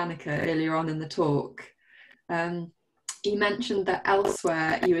from Yannicka earlier on in the talk. You mentioned that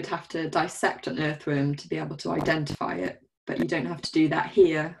elsewhere you would have to dissect an earthworm to be able to identify it, but you don't have to do that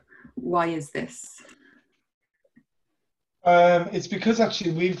here. Why is this? It's because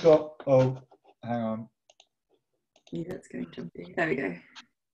actually we've got, hang on. Yeah, it's going jumpy. There we go.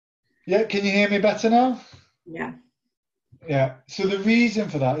 Yeah, can you hear me better now? Yeah. Yeah, so the reason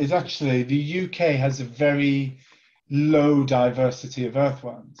for that is actually the UK has a very low diversity of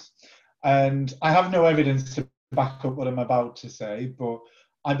earthworms. And I have no evidence to back up what I'm about to say, but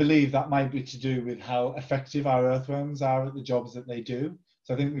I believe that might be to do with how effective our earthworms are at the jobs that they do.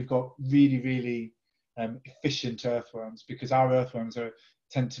 So I think we've got really, really efficient earthworms because our earthworms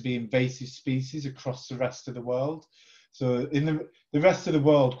tend to be invasive species across the rest of the world. So in the rest of the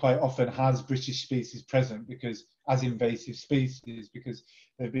world quite often has British species present because as invasive species because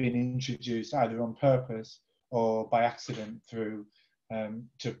they've been introduced either on purpose or by accident through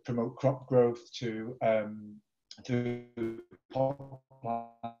to promote crop growth, through pot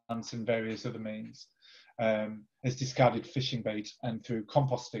plants and various other means, as discarded fishing bait and through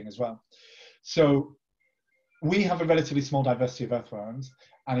composting as well. So we have a relatively small diversity of earthworms,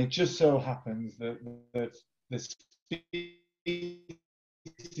 and it just so happens that the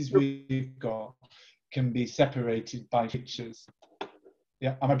species we've got can be separated by features.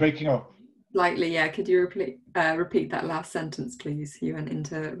 Yeah, am I breaking up? Slightly, yeah. Could you repeat that last sentence, please? You went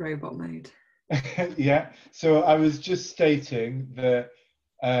into robot mode. Yeah, so I was just stating that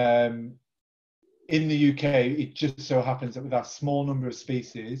in the UK, it just so happens that with our small number of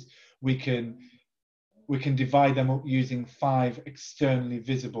species, we can divide them up using 5 externally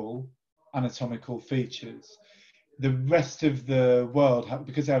visible anatomical features. The rest of the world,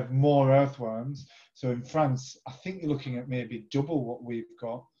 because they have more earthworms, so in France, I think you're looking at maybe double what we've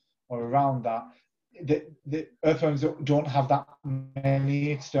got, or around that. The earthworms don't have that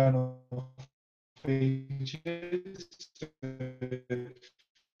many external features.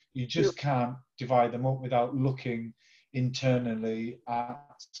 You just can't divide them up without looking internally at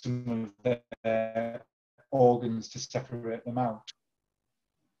some of their organs to separate them out.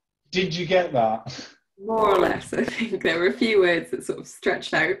 Did you get that? More or less. I think there were a few words that sort of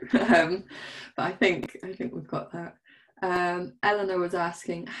stretched out, but I think we've got that. Eleanor was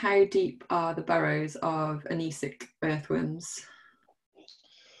asking, how deep are the burrows of anisic earthworms?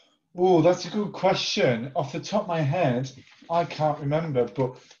 Oh, that's a good question. Off the top of my head, I can't remember,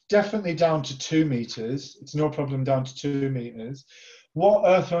 but definitely down to 2 meters. It's no problem down to 2 meters. What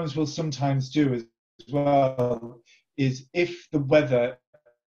earthworms will sometimes do as well is if the weather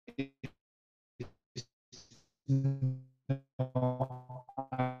is not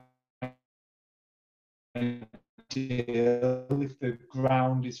ideal, if the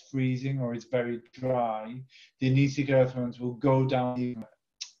ground is freezing or it's very dry, the anisic earthworms will go down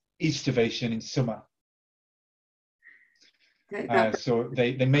eastivation in summer. Okay, So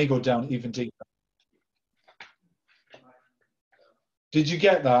they may go down even deeper. Did you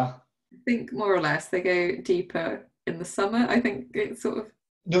get that? I think more or less they go deeper in the summer. I think it's sort of.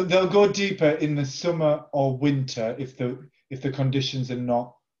 They'll go deeper in the summer or winter if the conditions are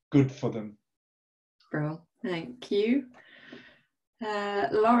not good for them. Bro, thank you.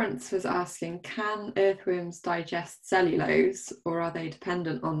 Lawrence was asking, can earthworms digest cellulose, or are they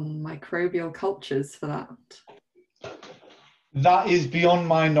dependent on microbial cultures for that? That is beyond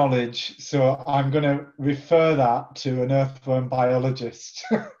my knowledge, so I'm going to refer that to an earthworm biologist.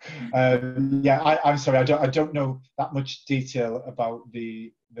 Yeah, I'm sorry, I don't know that much detail about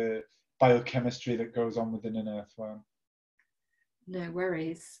the biochemistry that goes on within an earthworm. No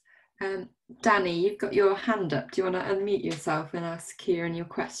worries. Danny, you've got your hand up. Do you want to unmute yourself and ask Keiron your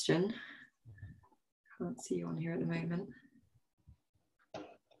question? Can't see you on here at the moment.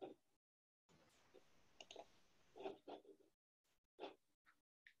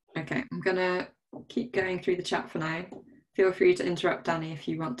 Okay, I'm going to keep going through the chat for now. Feel free to interrupt Danny if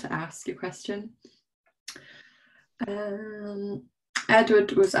you want to ask your question.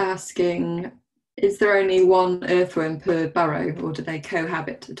 Edward was asking, is there only one earthworm per burrow, or do they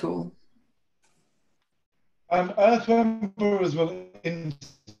cohabit at all? Earthworm burrows will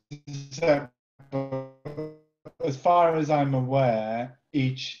intersect, as far as I'm aware,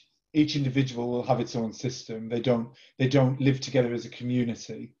 each individual will have its own system. They don't live together as a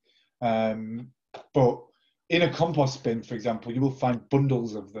community. But in a compost bin, for example, you will find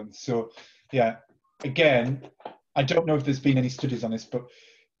bundles of them. So yeah, again, I don't know if there's been any studies on this, but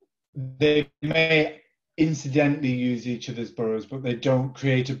they may incidentally use each other's burrows, but they don't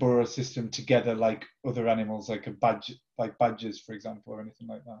create a burrow system together like other animals, like badgers, for example, or anything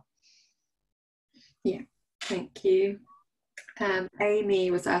like that. Yeah, thank you.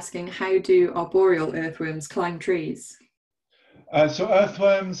 Amy was asking, how do arboreal earthworms climb trees? So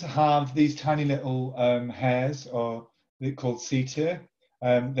earthworms have these tiny little hairs, or they're called setae.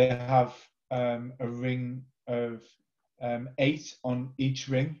 They have a ring of 8 on each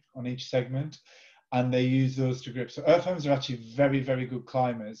ring, on each segment, and they use those to grip. So earthworms are actually very, very good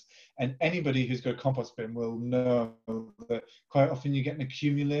climbers, and anybody who's got a compost bin will know that quite often you get an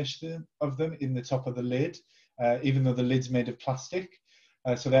accumulation of them in the top of the lid, even though the lid's made of plastic.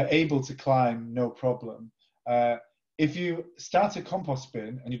 So they're able to climb no problem. If you start a compost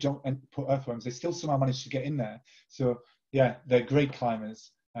bin and you don't put earthworms, they still somehow manage to get in there. So yeah, they're great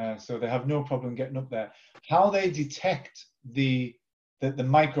climbers. So they have no problem getting up there. How they detect the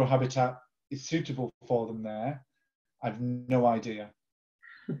microhabitat is suitable for them there, I've no idea.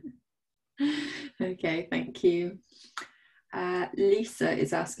 Okay, thank you. Lisa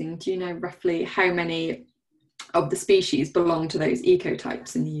is asking, do you know roughly how many of the species belong to those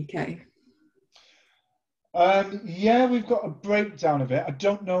ecotypes in the UK? Yeah, we've got a breakdown of it. I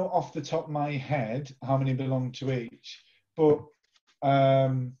don't know off the top of my head how many belong to each, but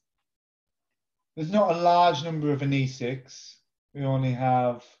there's not a large number of anisics. We only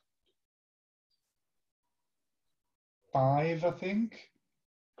have 5, I think.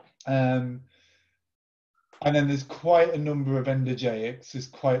 And then there's quite a number of endogeics. There's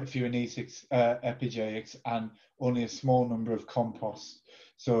quite a few anisics, epigeics, and only a small number of composts.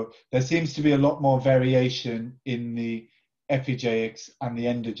 So there seems to be a lot more variation in the epigeics and the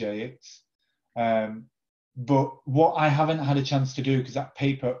endogeics. But what I haven't had a chance to do, because that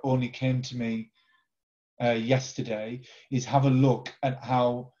paper only came to me yesterday, is have a look at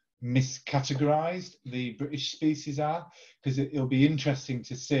how miscategorized the British species are, because it'll be interesting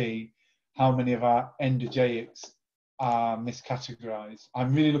to see how many of our endogeics are miscategorized.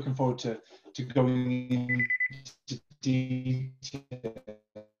 I'm really looking forward to going into detail.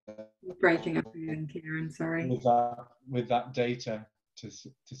 Breaking up again, Keiron, sorry. With that data to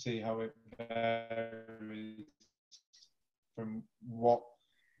see how it varies from what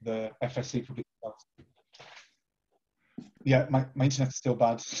the FSC publishes. Yeah, my internet's still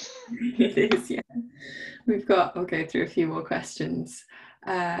bad. It is, yeah. I'll go through a few more questions.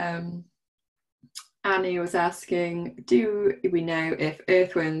 Annie was asking, do we know if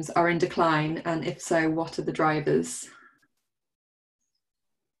earthworms are in decline, and if so, what are the drivers?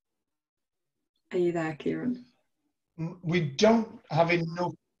 Are you there, Keiron? We don't have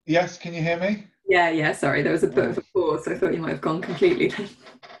enough. Yes, can you hear me? Yeah, sorry, there was a bit of a pause, so I thought you might have gone completely then.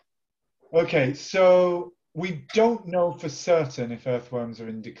 Okay, so we don't know for certain if earthworms are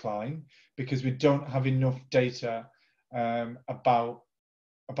in decline because we don't have enough data about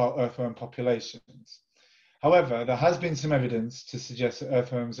earthworm populations. However, there has been some evidence to suggest that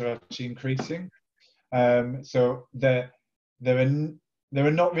earthworms are actually increasing. So there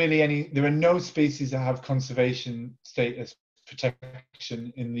are not really any. There are no species that have conservation status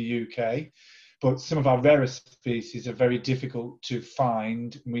protection in the UK, but some of our rarest species are very difficult to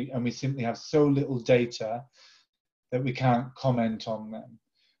find. And we simply have so little data that we can't comment on them.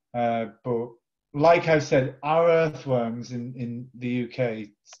 But like I've said, our earthworms in the UK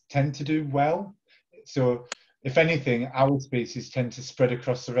tend to do well. So if anything, our species tend to spread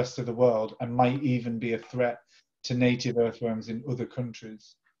across the rest of the world and might even be a threat to native earthworms in other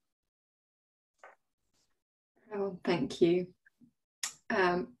countries. Oh, thank you.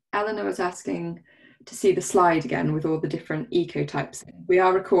 Eleanor was asking to see the slide again with all the different ecotypes. We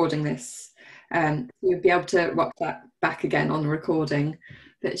are recording this. You'll be able to watch that back again on the recording.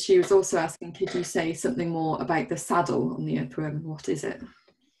 But she was also asking, could you say something more about the saddle on the earthworm? What is it?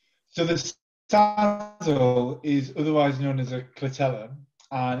 So the saddle is otherwise known as a clitella,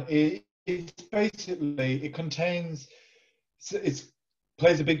 and it's basically, it contains, it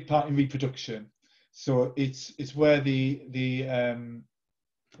plays a big part in reproduction. So it's where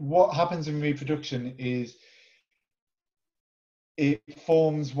what happens in reproduction is it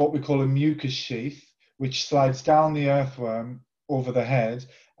forms what we call a mucus sheath, which slides down the earthworm over the head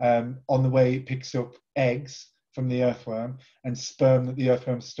on the way it picks up eggs from the earthworm and sperm that the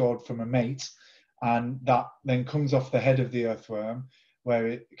earthworm stored from a mate. And that then comes off the head of the earthworm, where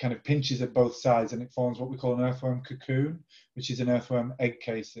it kind of pinches at both sides and it forms what we call an earthworm cocoon, which is an earthworm egg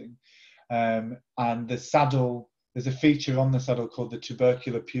casing. And the saddle, there's a feature on the saddle called the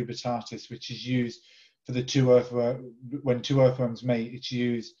tubercular pubitatis, which is used for the two earthworms. When two earthworms mate, it's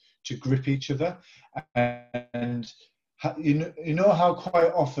used to grip each other. And you know how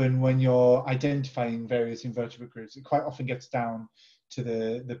quite often when you're identifying various invertebrate groups, it quite often gets down to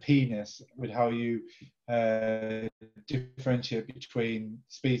the penis with how you differentiate between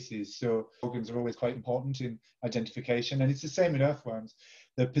species. So organs are always quite important in identification, and it's the same in earthworms.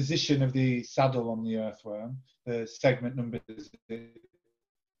 The position of the saddle on the earthworm, the segment numbers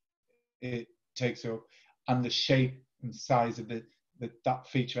it takes up, and the shape and size of that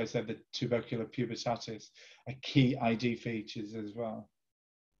feature I said, the tubercular pubitatis, are key ID features as well.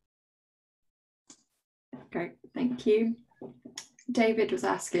 Great, thank you. David was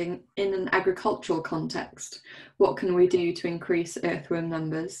asking, in an agricultural context, what can we do to increase earthworm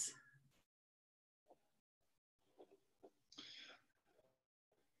numbers?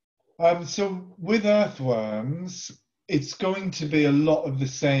 So with earthworms, it's going to be a lot of the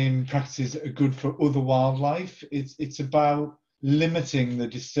same practices that are good for other wildlife. It's about limiting the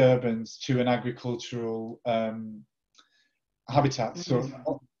disturbance to an agricultural habitat.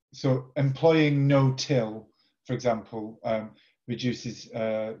 So employing no-till, for example, reduces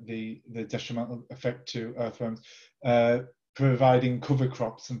the detrimental effect to earthworms. Providing cover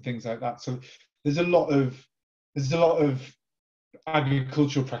crops and things like that. So there's a lot of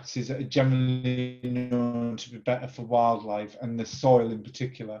agricultural practices that are generally known to be better for wildlife and the soil in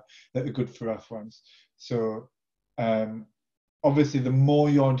particular that are good for earthworms. So obviously the more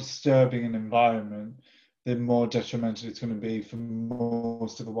you're disturbing an environment, the more detrimental it's going to be for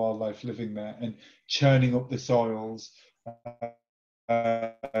most of the wildlife living there, and churning up the soils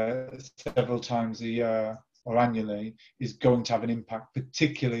several times a year or annually is going to have an impact,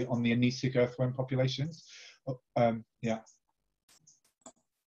 particularly on the anesic earthworm populations. Yeah.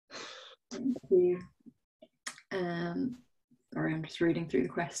 Thank you. Sorry, I'm just reading through the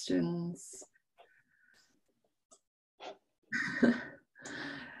questions.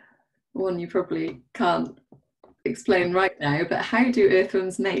 One you probably can't explain right now, but how do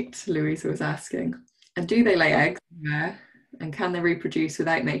earthworms mate? Louisa was asking. And do they lay eggs? And can they reproduce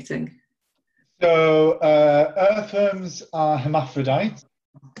without mating? So earthworms are hermaphrodite,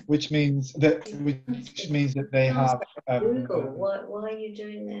 which means that they have Why are you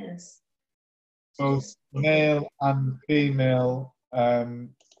doing this? both male and female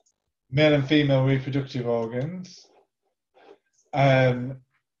reproductive organs. When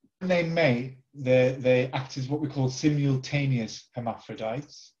they mate, they act as what we call simultaneous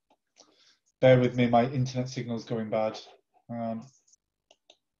hermaphrodites. Bear with me, my internet signal's going bad.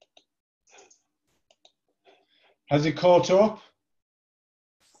 Has it caught up?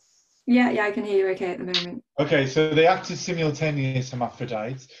 Yeah, I can hear you okay at the moment. Okay, so they act as simultaneous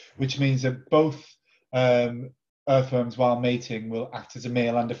hermaphrodites, which means that both earthworms, while mating, will act as a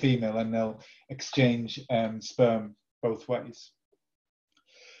male and a female, and they'll exchange sperm both ways.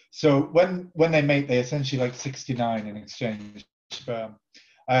 So when they mate, they essentially like 69 in exchange sperm.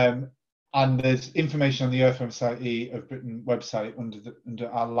 And there's information on the Earthworm Society of Britain website under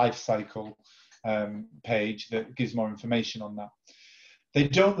our life cycle page that gives more information on that. They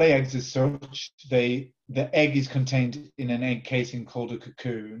don't lay eggs as such. The egg is contained in an egg casing called a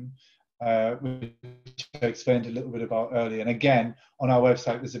cocoon, which I explained a little bit about earlier. And again, on our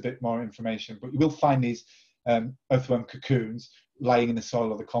website, there's a bit more information, but you will find these earthworm cocoons lying in the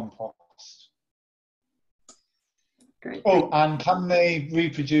soil or the compost. Great. Oh, and can they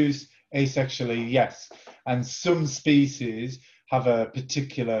reproduce asexually? Yes. And some species have a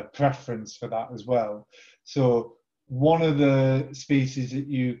particular preference for that as well. So one of the species that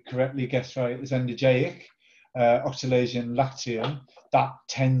you correctly guessed right is endogeic, Octalasian lacteum, that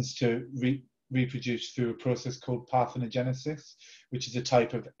tends to reproduce through a process called parthenogenesis, which is a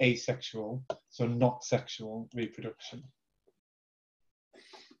type of asexual, so not sexual reproduction.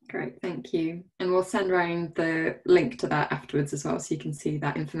 Great, thank you. And we'll send around the link to that afterwards as well, so you can see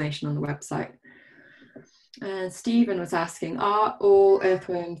that information on the website. Stephen was asking, are all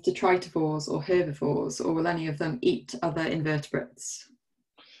earthworms detritivores or herbivores, or will any of them eat other invertebrates?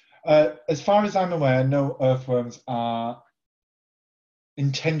 As far as I'm aware, no earthworms are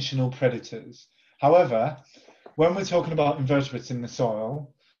intentional predators. However, when we're talking about invertebrates in the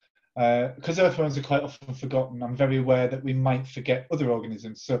soil, because earthworms are quite often forgotten, I'm very aware that we might forget other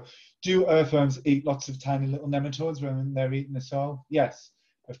organisms. So do earthworms eat lots of tiny little nematodes when they're eating the soil? Yes,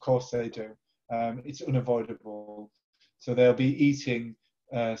 of course they do. It's unavoidable. So they'll be eating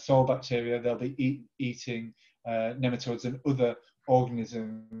soil bacteria, they'll be eating nematodes and other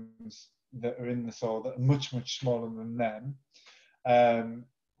organisms that are in the soil that are much, much smaller than them.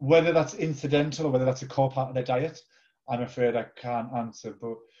 Whether that's incidental or whether that's a core part of their diet, I'm afraid I can't answer,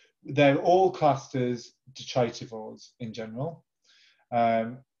 but they're all classed as detritivores in general.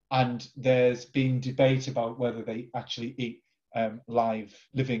 And there's been debate about whether they actually eat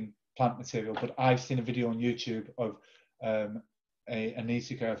living plant material, but I've seen a video on YouTube of an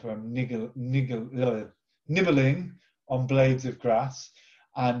Ecological earthworm nibbling on blades of grass,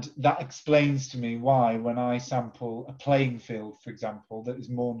 and that explains to me why, when I sample a playing field, for example, that is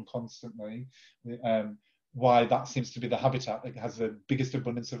mown constantly, why that seems to be the habitat that has the biggest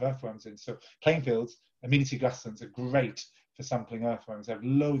abundance of earthworms in. So playing fields, amenity grasslands are great for sampling earthworms. They have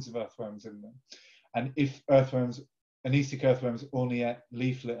loads of earthworms in them. And if anestic earthworms only ate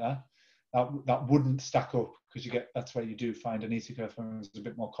leaf litter, that wouldn't stack up, because that's where you do find anestic earthworms a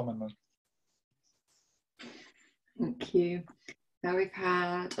bit more commonly. Thank you. Now we've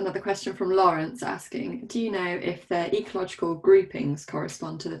had another question from Lawrence asking, do you know if their ecological groupings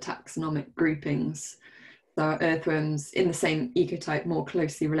correspond to the taxonomic groupings? So are earthworms in the same ecotype more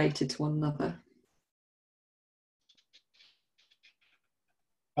closely related to one another?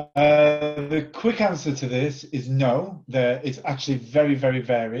 The quick answer to this is no. It's actually very, very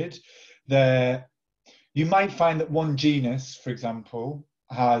varied. You might find that one genus, for example,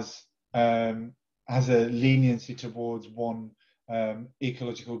 has a leniency towards one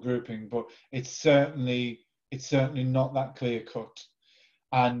ecological grouping, but it's certainly not that clear cut.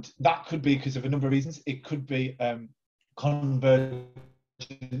 And that could be because of a number of reasons. It could be convergent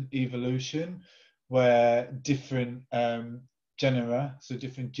evolution, where different genera, so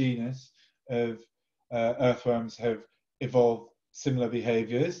different genus of earthworms have evolved similar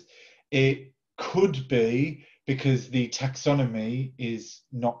behaviours. It could be because the taxonomy is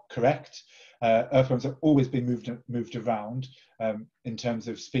not correct. Earthworms have always been moved around in terms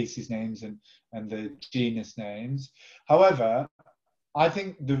of species names and the genus names. However, I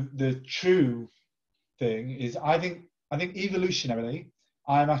think the true thing is, I think evolutionarily,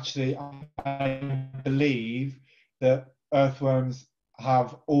 I believe that earthworms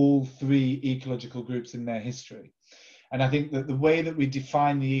have all three ecological groups in their history. And I think that the way that we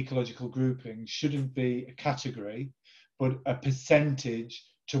define the ecological grouping shouldn't be a category, but a percentage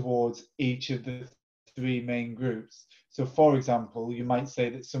towards each of the three main groups. So for example, you might say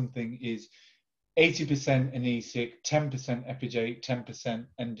that something is 80% anesic, 10% epigeic, 10%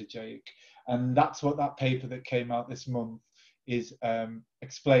 endogeic. And that's what that paper that came out this month is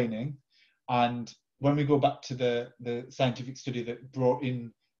explaining. And when we go back to the scientific study that brought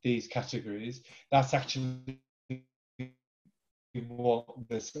in these categories. That's actually what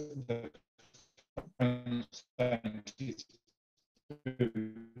the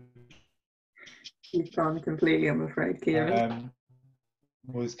You've gone completely, I'm afraid, Keiron.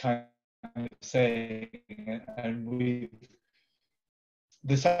 Was kind of saying, and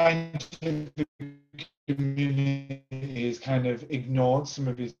the scientific community has kind of ignored some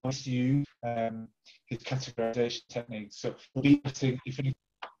of his misuse, his categorization techniques. So we'll be if any.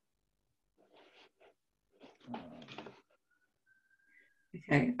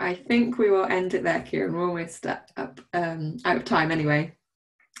 Okay, I think we will end it there, Keiron. We're almost out of time anyway,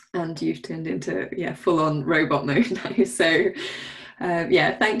 and you've turned into full-on robot mode now. So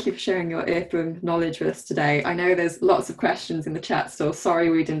yeah, thank you for sharing your earthworm knowledge with us today. I know there's lots of questions in the chat still. Sorry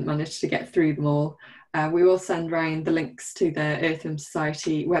we didn't manage to get through them all. We will send around the links to the Earthworm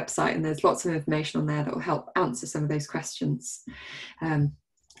Society website, and there's lots of information on there that will help answer some of those questions.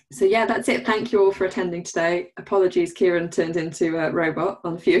 So yeah, that's it. Thank you all for attending today. Apologies, Keiron turned into a robot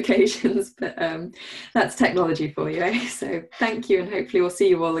on a few occasions, but that's technology for you, eh? So thank you, and hopefully we'll see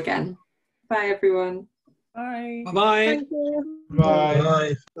you all again. Bye, everyone. Bye. Bye-bye. Thank you. Bye.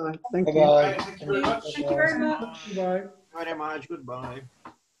 Bye. Thank you. Bye. Thank you very much. Thank you very much. Very much. Goodbye.